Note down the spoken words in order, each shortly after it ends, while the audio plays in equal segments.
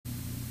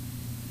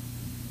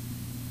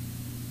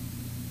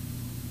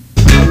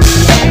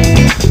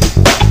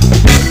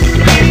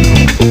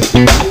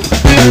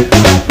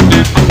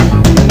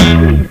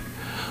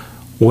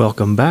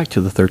Welcome back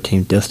to the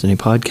 13th Destiny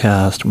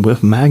Podcast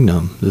with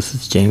Magnum. This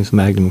is James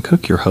Magnum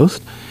Cook, your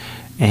host.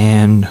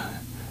 And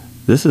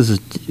this is,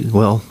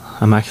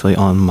 I'm actually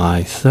on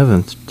my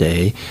 7th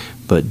day,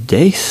 but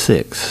day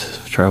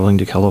 6, traveling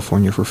to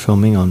California for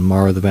filming on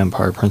Mara the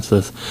Vampire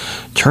Princess,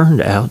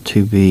 turned out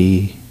to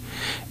be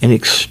an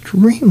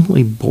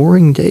extremely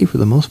boring day for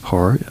the most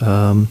part,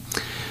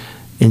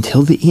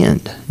 until the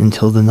end,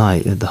 until the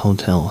night at the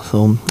hotel.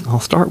 So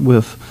I'll start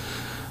with,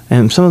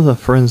 and some of the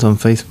friends on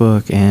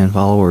Facebook and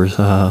followers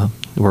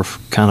were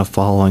kind of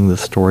following the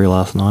story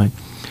last night.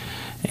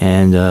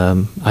 And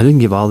I didn't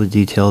give all the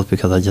details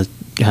because I just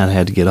kind of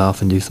had to get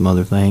off and do some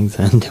other things.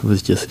 And it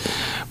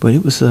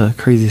was a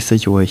crazy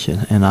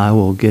situation. And I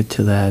will get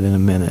to that in a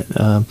minute.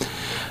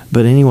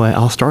 But anyway,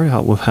 I'll start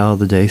out with how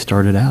the day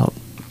started out.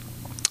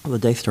 The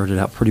day started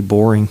out pretty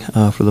boring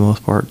for the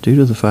most part due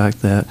to the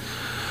fact that,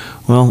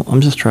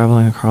 I'm just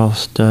traveling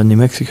across New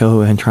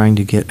Mexico and trying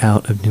to get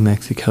out of New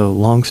Mexico.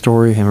 Long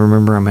story, and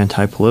remember, I'm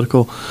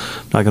anti-political.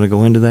 I'm not going to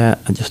go into that.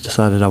 I just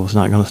decided I was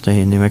not going to stay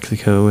in New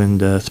Mexico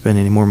and spend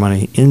any more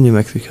money in New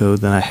Mexico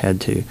than I had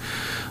to.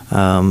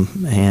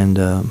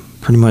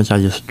 Pretty much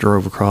I just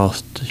drove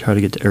across to try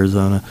to get to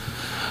Arizona.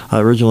 I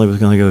originally was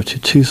going to go to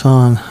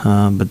Tucson,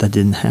 but that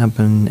didn't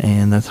happen,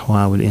 and that's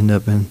why I would end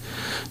up in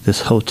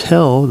this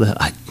hotel that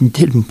I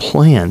didn't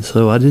plan.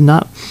 So I did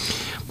not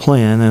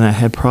plan, and I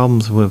had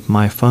problems with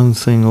my phone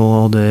signal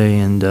all day,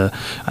 and I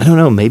don't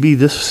know, maybe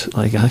this,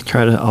 I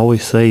try to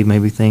always say,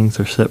 maybe things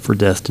are set for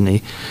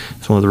destiny.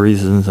 It's one of the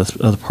reasons, that's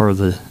other part of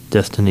the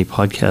Destiny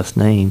podcast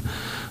name.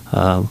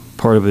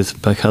 Part of it's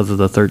because of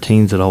the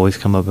 13s that always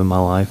come up in my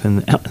life,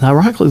 and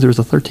ironically there's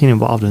a 13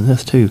 involved in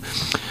this too,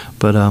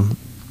 but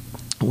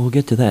we'll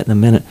get to that in a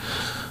minute.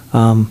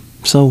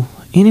 So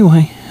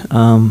anyway,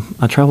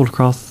 I traveled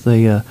across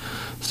the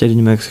state of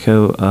New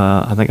Mexico.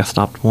 I think I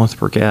stopped once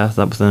for gas.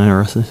 That was an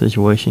interesting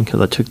situation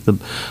because I took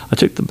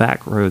the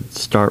back road to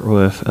start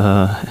with,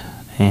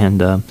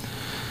 and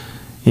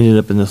ended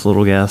up in this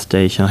little gas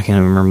station. I can't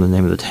even remember the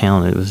name of the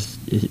town.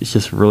 It's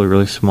just really,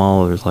 really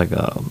small. There's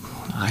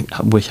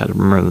I wish I'd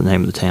remember the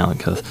name of the town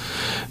because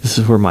this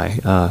is where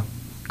my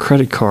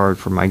credit card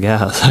for my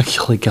gas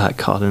actually got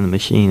caught in the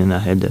machine, and I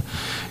had to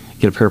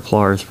get a pair of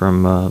pliers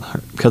from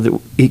because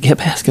it kept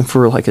asking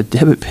for a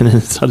debit pin, and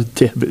it's not a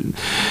debit,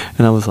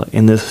 and I was like,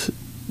 and this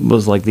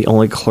was the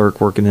only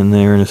clerk working in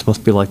there, and it's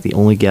supposed to be the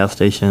only gas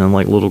station and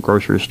little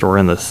grocery store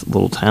in this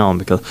little town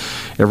because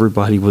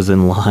everybody was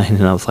in line,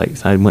 and I was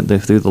I went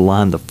through the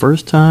line the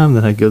first time,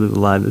 then I go through the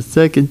line the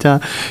second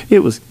time. It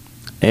was,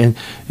 and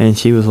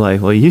she was like,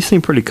 well, you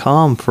seem pretty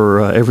calm for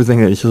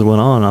everything that just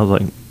went on. I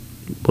was like,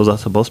 was I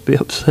supposed to be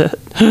upset?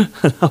 And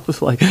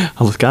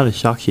I was kind of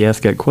shocked she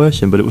asked that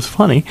question, but it was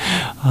funny.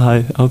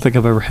 I don't think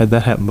I've ever had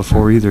that happen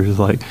before either. It's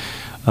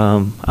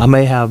I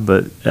may have,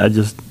 but I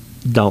just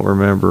don't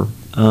remember.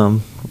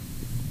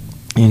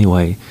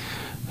 Anyway,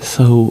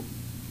 so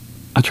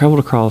I traveled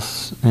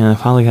across, and I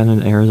finally got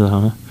into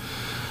Arizona,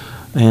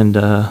 and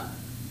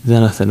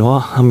then I said,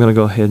 well, I'm going to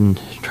go ahead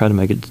and try to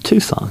make it to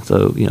Tucson.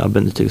 So, I've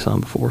been to Tucson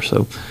before,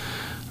 so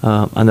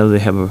I know they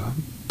have a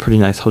pretty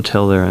nice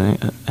hotel there,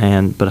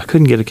 but I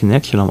couldn't get a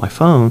connection on my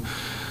phone,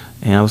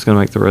 and I was going to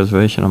make the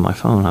reservation on my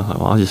phone. I was like,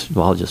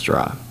 well, I'll just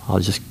drive. I'll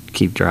just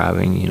keep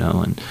driving,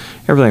 and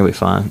everything will be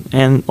fine.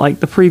 And like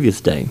the previous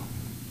day,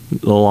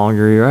 the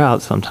longer you're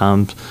out,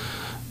 sometimes,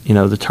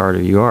 the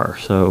tighter you are.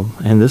 So,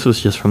 and this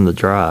was just from the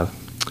drive,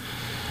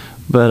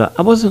 but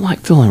I wasn't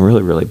feeling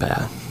really, really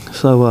bad.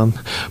 So,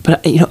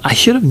 but I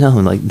should have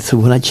known. So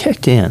when I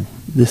checked in,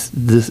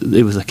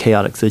 it was a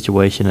chaotic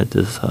situation at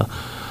this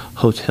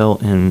hotel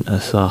in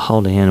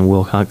Holiday Inn in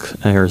Wilcox,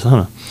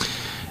 Arizona,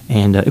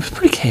 and it was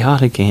pretty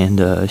chaotic.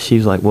 And she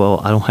was like, well,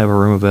 I don't have a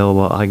room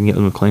available, I can get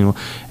them a clean one.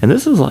 And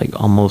this is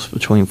almost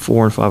between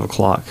 4 and 5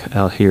 o'clock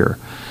out here,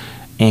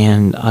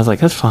 and I was like,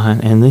 that's fine.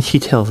 And then she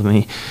tells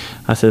me,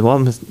 I said, well,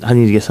 I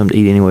need to get something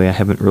to eat anyway. I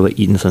haven't really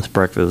eaten since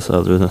breakfast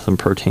other than some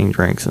protein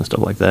drinks and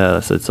stuff like that.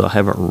 I said, so I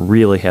haven't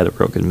really had a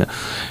broken meal.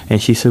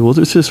 And she said, well,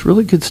 there's this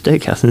really good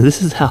steakhouse, and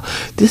this is how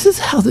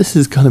this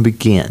is going to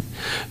begin.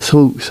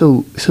 So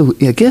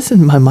I guess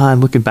in my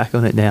mind, looking back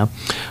on it now,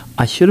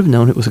 I should have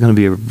known it was going to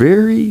be a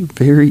very,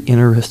 very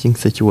interesting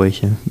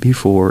situation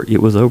before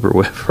it was over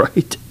with,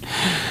 right?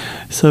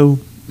 So,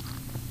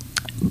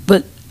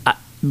 but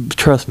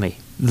trust me,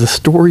 the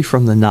story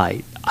from the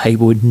night, I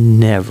would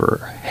never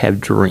have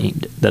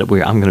dreamed that I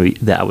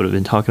would have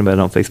been talking about it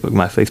on Facebook,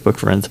 my Facebook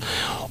friends,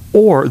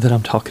 or that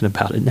I'm talking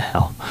about it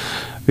now,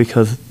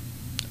 because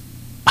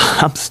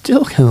I'm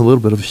still in a little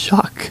bit of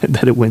shock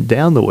that it went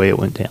down the way it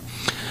went down.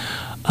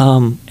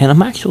 And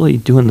I'm actually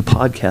doing the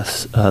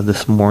podcast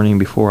this morning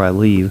before I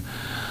leave,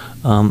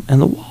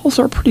 and the walls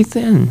are pretty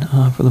thin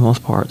for the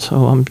most part,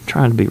 so I'm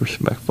trying to be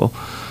respectful.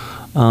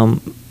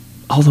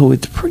 Although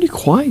it's pretty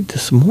quiet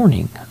this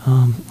morning.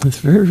 It's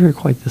very, very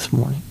quiet this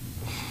morning.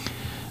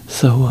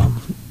 So,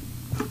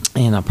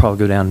 and I'll probably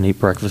go down and eat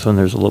breakfast when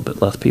there's a little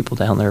bit less people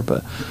down there,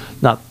 but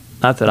not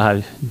that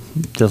I,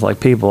 just like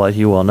people, as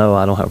you well know,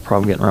 I don't have a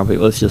problem getting around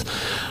people. It's just,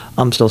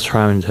 I'm still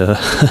trying to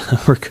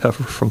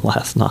recover from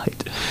last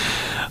night.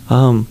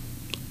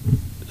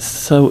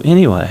 So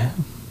anyway,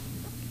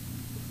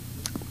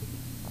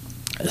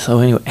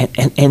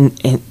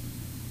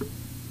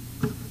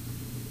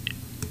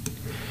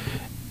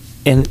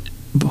 and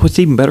what's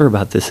even better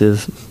about this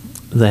is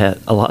that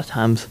a lot of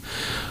times,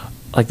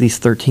 like these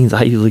 13s,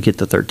 I usually get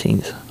the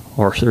 13s,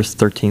 or there's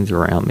 13s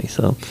around me.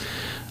 So,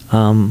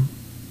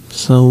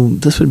 so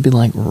this would be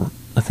like,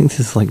 I think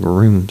this is like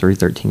room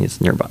 313. It's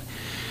nearby,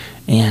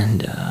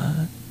 and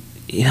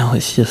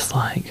it's just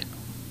like,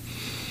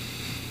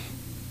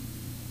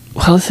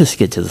 well, let's just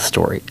get to the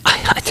story.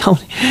 I don't.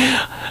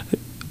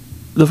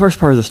 The first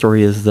part of the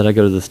story is that I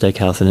go to the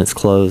steakhouse and it's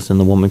closed, and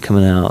the woman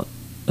coming out.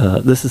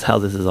 This is how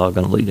this is all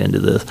going to lead into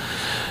this.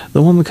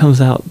 The woman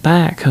comes out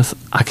back because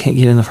I can't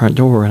get in the front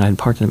door, and I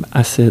parked in.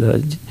 I said,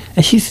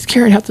 and she's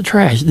carrying out the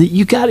trash.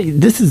 You got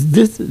it. This.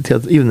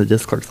 Because even the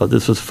desk clerk thought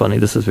this was funny.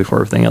 This is before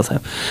everything else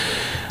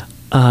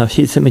happened.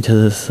 She sent me to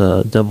this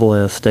Double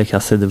S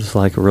steakhouse. Said it was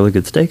like a really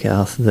good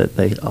steakhouse that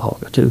they all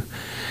go to,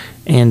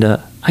 and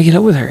I get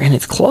over there and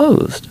it's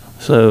closed.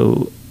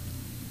 So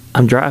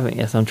I'm driving.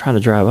 As I'm trying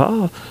to drive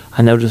off,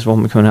 I noticed a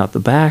woman coming out the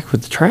back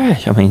with the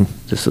trash. I mean,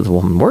 this is a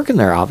woman working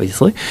there,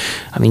 obviously.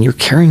 I mean, you're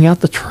carrying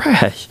out the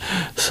trash.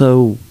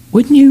 So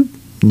wouldn't you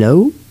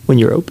know when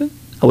you're open?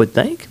 I would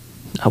think.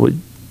 I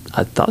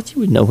thought you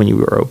would know when you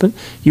were open.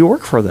 You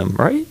work for them,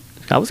 right?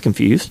 I was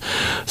confused.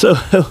 So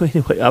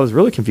anyway, I was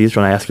really confused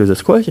when I asked her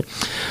this question.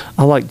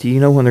 I'm like, do you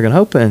know when they're going to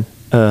open?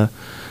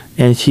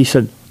 And she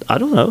said, I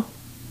don't know.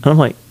 And I'm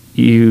like,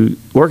 you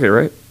work it,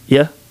 right?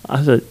 Yeah.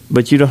 I said,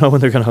 but you don't know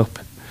when they're going to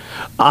open.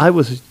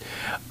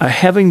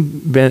 Having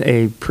been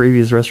a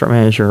previous restaurant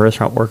manager and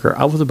restaurant worker,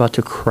 I was about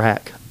to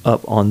crack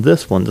up on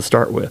this one to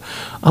start with.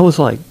 I was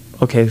like,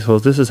 okay, so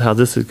this is how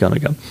this is going to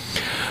go.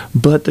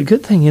 But the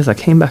good thing is I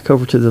came back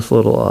over to this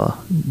little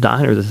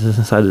diner that's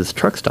inside of this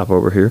truck stop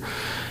over here,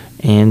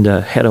 and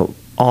had an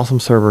awesome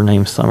server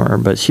named Summer,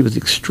 but she was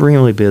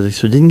extremely busy,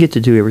 so didn't get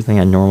to do everything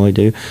I normally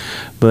do,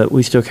 but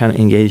we still kind of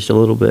engaged a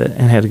little bit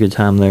and had a good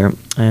time there,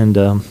 and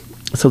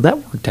so that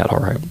worked out all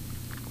right.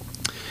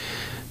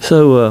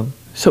 So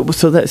I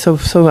still got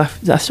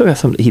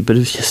something to eat, but it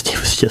was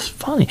just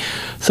funny.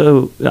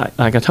 So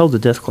I told the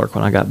desk clerk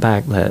when I got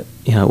back that,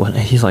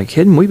 he's like,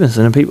 "Kidding, we've been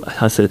sending people."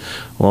 I said,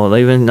 "Well,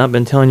 they've not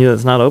been telling you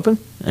it's not open?"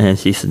 And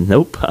she said,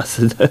 "Nope." I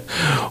said,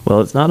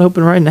 "Well, it's not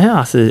open right now."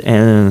 I said,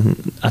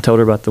 and I told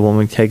her about the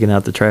woman taking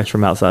out the trash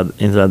from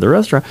inside the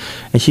restaurant,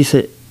 and she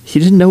said she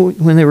didn't know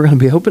when they were going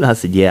to be open. I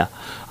said, "Yeah."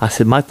 I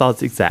said, "My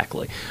thoughts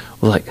exactly." I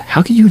was like,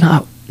 "How can you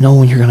not know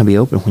when you're going to be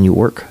open when you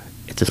work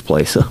at this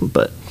place?"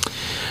 But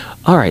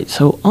all right,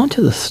 so on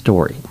to the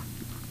story.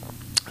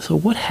 So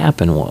what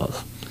happened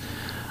was,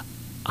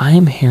 I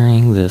am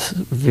hearing this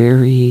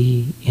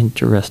very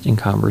interesting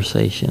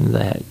conversation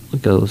that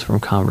goes from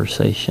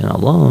conversation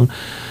alone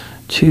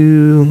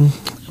to,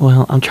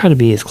 well, I'm trying to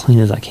be as clean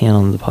as I can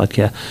on the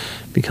podcast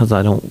because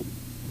I don't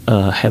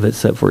have it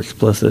set for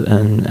explicit,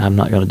 and I'm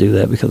not going to do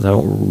that because I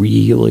don't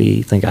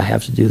really think I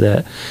have to do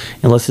that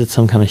unless it's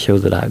some kind of show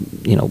that I,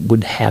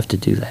 would have to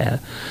do that.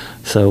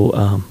 So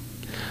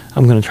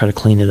I'm going to try to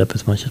clean it up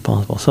as much as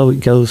possible. So it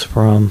goes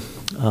from,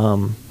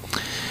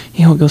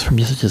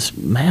 just this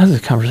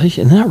massive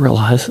conversation. And then I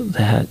realized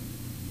that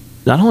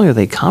not only are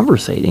they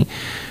conversating,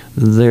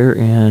 they're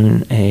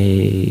in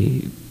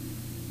a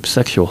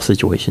sexual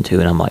situation too.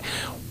 And I'm like,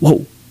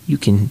 whoa,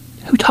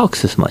 who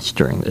talks this much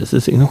during this?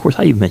 And of course,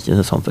 I even mentioned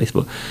this on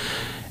Facebook.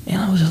 And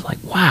I was just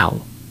like,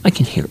 wow, I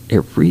can hear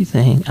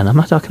everything. And I'm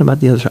not talking about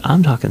the others.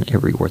 I'm talking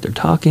every word they're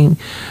talking,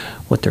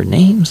 what their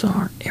names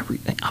are,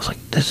 everything. I was like,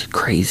 this is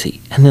crazy.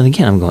 And then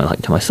again, I'm going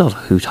like to myself,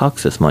 who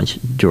talks this much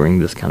during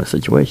this kind of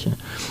situation?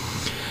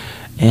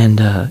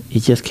 And it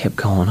just kept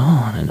going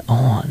on and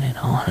on and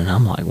on. And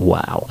I'm like,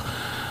 wow.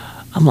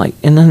 I'm like,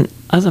 and then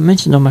as I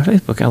mentioned on my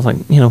Facebook, I was like,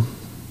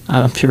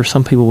 I'm sure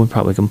some people would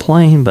probably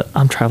complain, but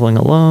I'm traveling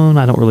alone.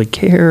 I don't really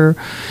care.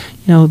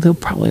 They'll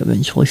probably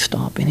eventually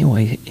stop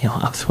anyway.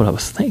 That's what I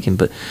was thinking.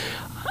 But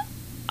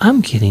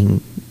I'm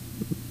getting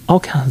all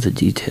kinds of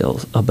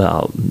details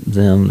about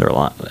them, their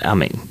life. I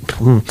mean,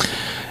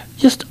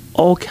 just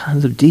all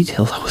kinds of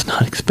details I was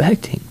not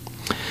expecting.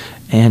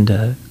 And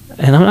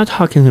I'm not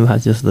talking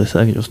about just the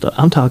sexual stuff.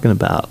 I'm talking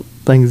about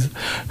things,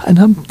 and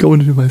I'm going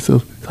to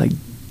myself, like,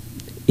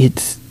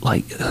 it's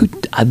like,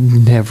 I've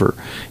never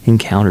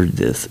encountered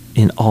this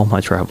in all my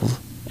travels.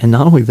 And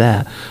not only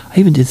that, I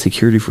even did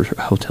security for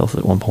hotels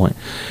at one point.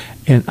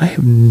 And I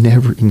have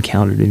never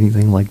encountered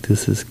anything like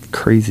this, as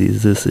crazy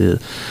as this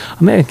is.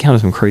 I may have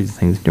encountered some crazy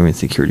things during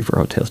security for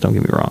hotels, don't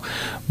get me wrong,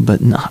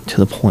 but not to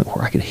the point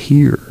where I could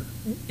hear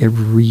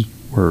every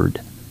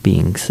word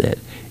being said,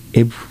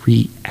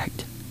 every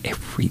act,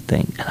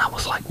 everything. And I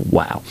was like,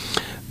 wow,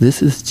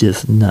 this is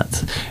just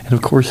nuts. And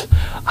of course,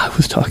 I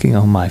was talking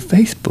on my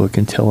Facebook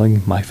and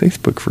telling my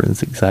Facebook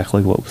friends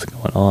exactly what was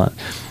going on.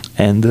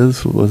 And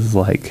this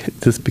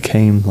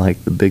became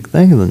like the big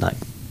thing of the night.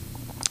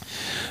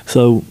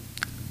 So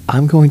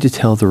I'm going to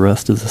tell the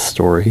rest of the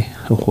story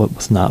of what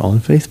was not on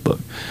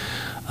Facebook.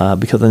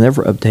 because I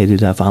never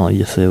updated. I finally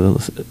just said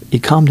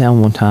it calmed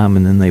down one time,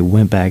 and then they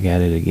went back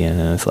at it again,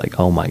 and it's like,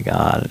 oh my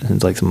God! And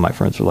it's like some of my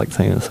friends were like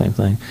saying the same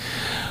thing.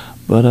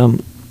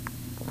 But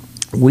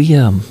we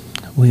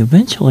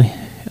eventually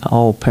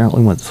all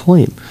apparently went to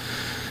sleep.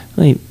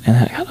 And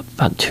I got up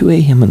about 2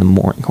 a.m. in the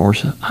morning. Of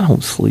course, I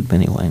don't sleep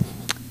anyway.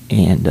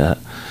 And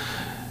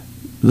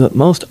the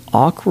most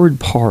awkward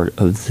part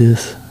of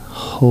this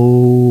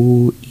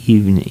whole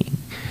evening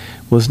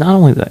was not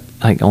only that,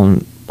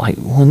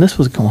 when this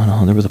was going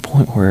on, there was a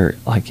point where,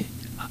 like,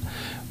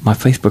 my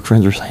Facebook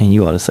friends were saying,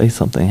 you ought to say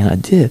something, and I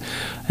did.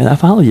 And I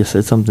finally just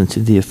said something to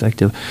the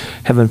effect of,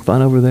 having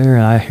fun over there,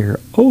 and I hear,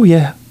 oh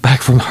yeah,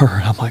 back from her.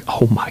 And I'm like,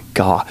 oh my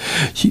God.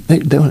 They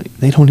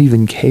don't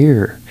even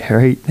care,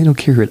 right? They don't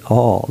care at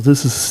all.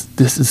 This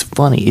is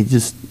funny. It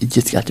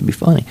just got to be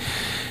funny.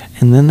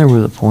 And then there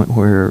was a point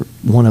where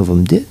one of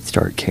them did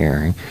start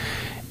caring,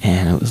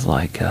 and it was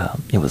like him,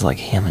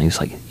 and he was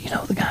like,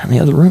 the guy in the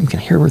other room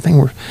can hear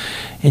everything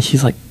and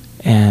she's like,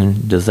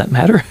 and does that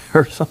matter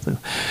or something?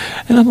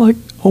 And I'm like,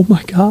 oh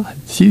my God,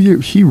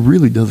 she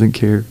really doesn't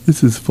care.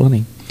 This is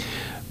funny.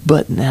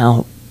 But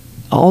now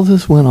all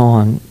this went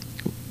on,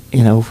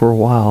 for a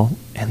while,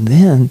 and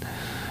then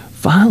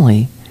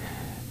finally,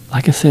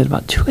 like I said,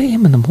 about 2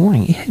 a.m. in the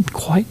morning, it had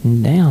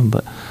quietened down,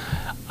 but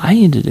I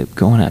ended up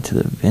going out to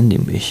the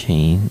vending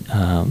machine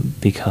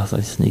because I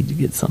just needed to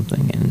get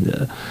something,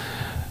 and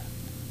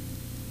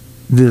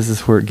this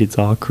is where it gets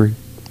awkward,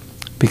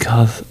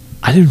 because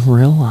I didn't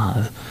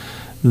realize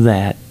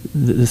that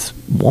this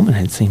woman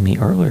had seen me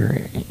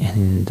earlier,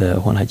 and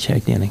when I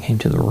checked in and came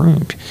to the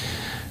room.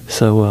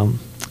 So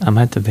I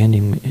came to the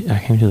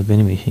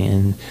vending machine,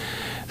 and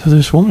so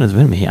this woman at the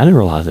vending machine, I didn't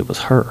realize it was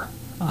her.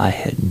 I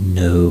had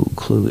no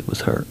clue it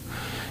was her,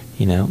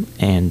 and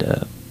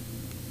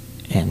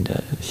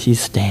she's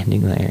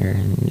standing there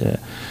and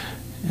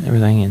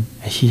everything, and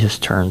she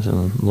just turns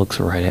and looks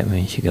right at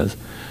me, and she goes,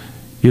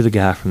 "You're the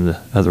guy from the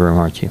other room,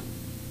 aren't you?"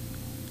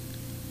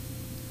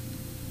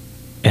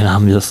 And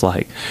I'm just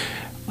like,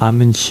 I'm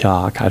in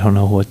shock. I don't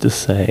know what to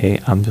say.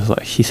 I'm just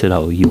like, she said,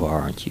 "Oh, you are,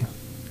 aren't you?"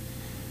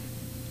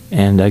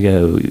 And I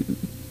go,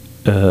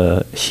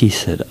 she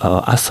said,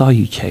 "I saw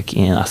you check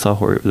in. I saw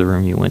the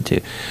room you went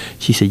to."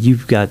 She said,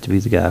 "You've got to be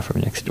the guy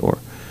from next door."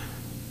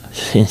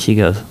 And she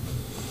goes,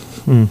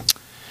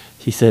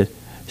 She said,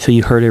 "So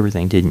you heard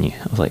everything, didn't you?"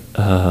 I was like,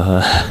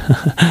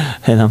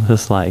 and I'm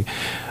just like,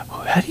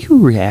 how do you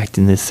react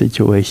in this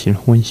situation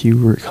when she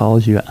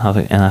calls you?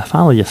 And I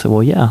finally just said,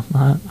 well, yeah.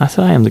 I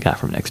said, I am the guy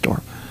from next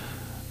door.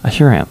 I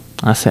sure am.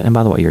 I said, and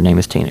by the way, your name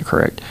is Tina,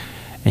 correct?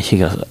 And she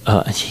goes,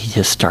 and she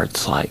just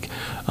starts like,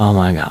 oh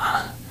my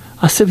God.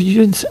 I said, but you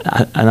didn't,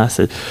 and I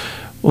said,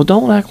 well,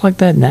 don't act like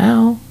that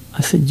now.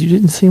 I said, you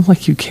didn't seem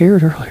like you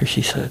cared earlier.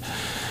 She said,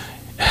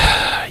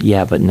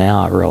 yeah, but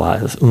now I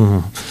realize,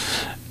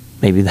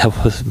 maybe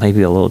that was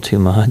maybe a little too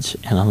much.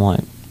 And I'm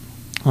like,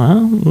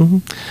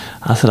 well,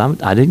 I said,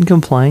 I didn't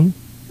complain.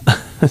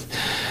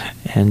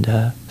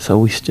 And so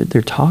we stood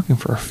there talking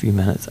for a few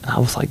minutes, and I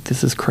was like,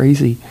 this is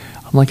crazy.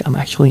 I'm like, I'm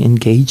actually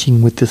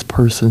engaging with this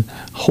person.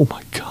 Oh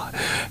my God,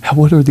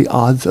 what are the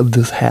odds of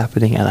this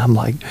happening? And I'm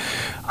like,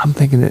 I'm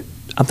thinking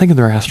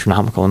they're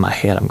astronomical in my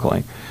head. I'm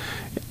going,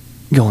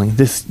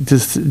 this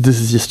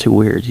is just too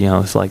weird.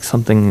 It's like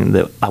something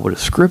that I would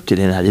have scripted,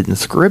 and I didn't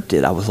script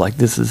it. I was like,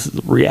 this is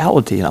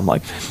reality. And I'm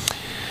like,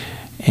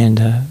 and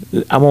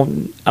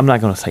I'm not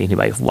going to say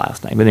anybody's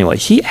last name, but anyway,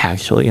 she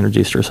actually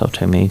introduced herself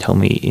to me and told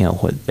me,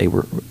 what they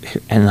were,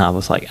 and I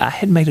was like, I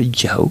had made a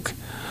joke.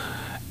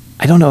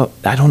 I don't know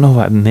if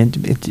I meant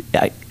it.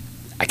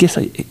 I guess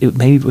it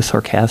maybe was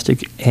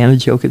sarcastic and a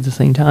joke at the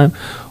same time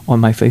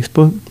on my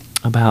Facebook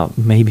about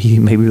maybe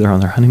they're on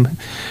their honeymoon.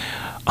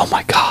 Oh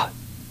my God.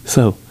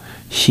 So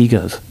she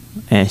goes,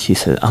 and she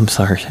said, I'm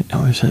sorry,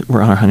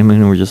 we're on our honeymoon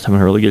and we're just having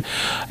a really good,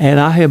 and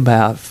I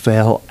about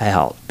fell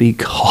out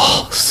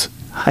because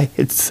I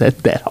had said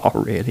that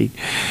already.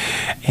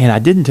 And I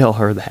didn't tell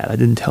her that.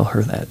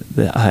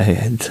 That I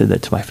had said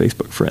that to my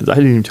Facebook friends. I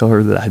didn't even tell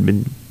her that I had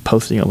been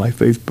posting on my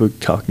Facebook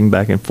talking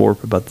back and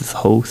forth about this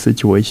whole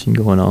situation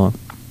going on.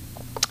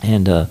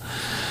 And,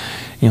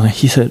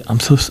 she said,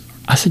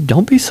 I said,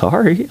 don't be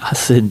sorry. I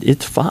said,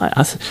 it's fine.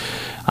 I said,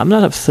 I'm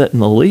not upset in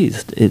the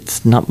least.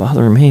 It's not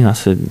bothering me. I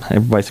said,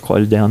 everybody's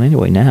quieted down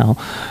anyway now.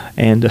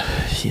 And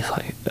she's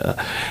like,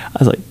 I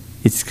was like,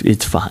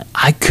 it's fine.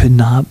 I could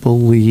not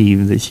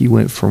believe that she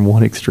went from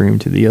one extreme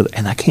to the other.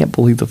 And I can't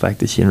believe the fact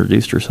that she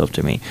introduced herself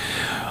to me.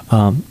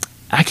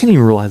 I can't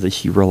even realize that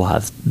she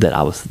realized that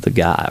I was the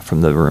guy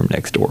from the room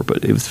next door,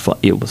 but it was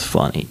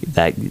funny.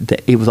 That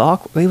it was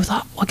awkward.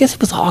 I guess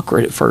it was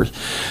awkward at first.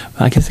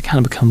 But I guess it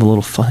kind of became a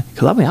little funny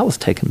because I was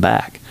taken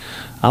back.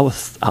 I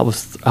was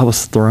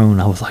thrown.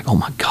 I was like, oh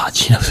my God,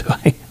 she knows who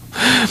I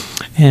am.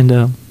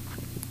 And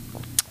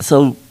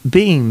so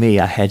being me,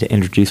 I had to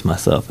introduce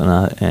myself, and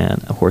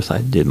of course I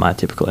did my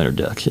typical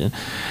introduction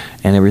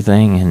and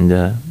everything.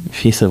 And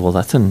she said, well,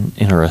 that's an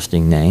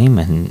interesting name.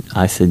 And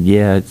I said,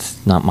 yeah,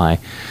 it's not my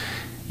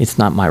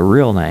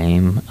real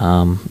name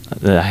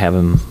that I have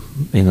in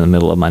in the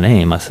middle of my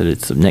name. I said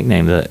it's a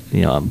nickname that,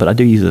 but I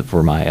do use it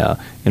for my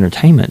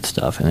entertainment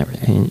stuff and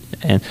everything.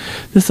 And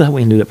this is how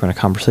we ended up in a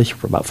conversation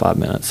for about 5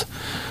 minutes.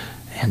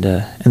 And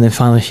then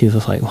finally she was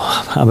just like, well,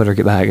 I better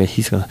get back.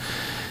 He's going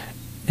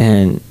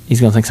to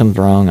think something's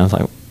wrong. I was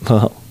like,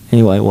 well,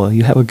 anyway,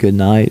 you have a good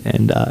night.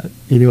 And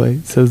anyway,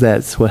 so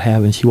that's what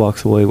happened. She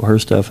walks away with her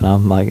stuff, and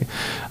I'm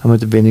at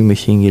the vending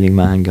machine getting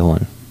mine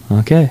going.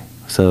 Okay,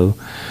 so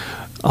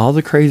all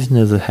the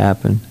craziness that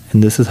happened,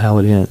 and this is how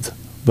it ends.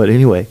 But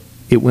anyway,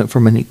 it went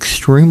from an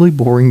extremely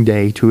boring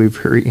day to a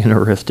very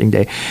interesting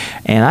day.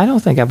 And I don't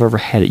think I've ever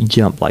had it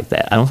jump like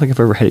that. I don't think I've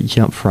ever had it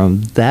jump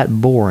from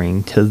that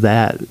boring to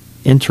that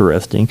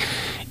interesting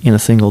in a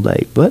single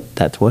day. But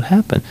that's what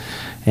happened.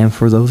 And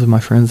for those of my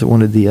friends that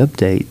wanted the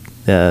update,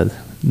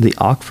 the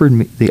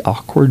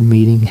awkward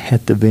meeting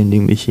at the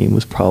vending machine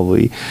was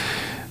probably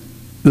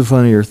the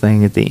funnier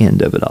thing at the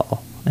end of it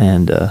all.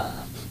 And I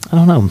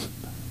don't know.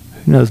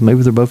 Who knows?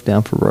 Maybe they're both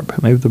down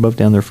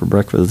there for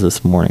breakfast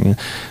this morning.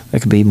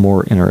 That could be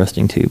more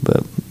interesting too.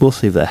 But we'll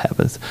see if that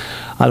happens.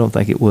 I don't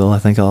think it will. I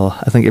think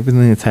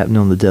everything that's happening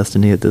on the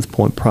Destiny at this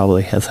point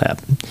probably has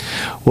happened.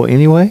 Well,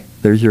 anyway,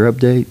 there's your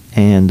update,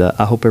 and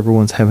I hope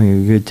everyone's having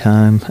a good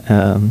time.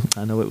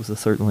 I know it was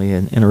certainly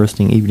an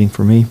interesting evening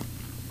for me,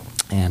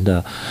 and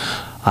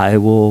I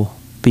will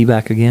be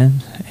back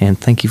again. And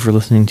thank you for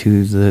listening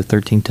to the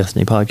 13th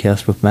Destiny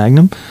podcast with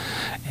Magnum.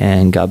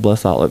 And God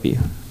bless all of you.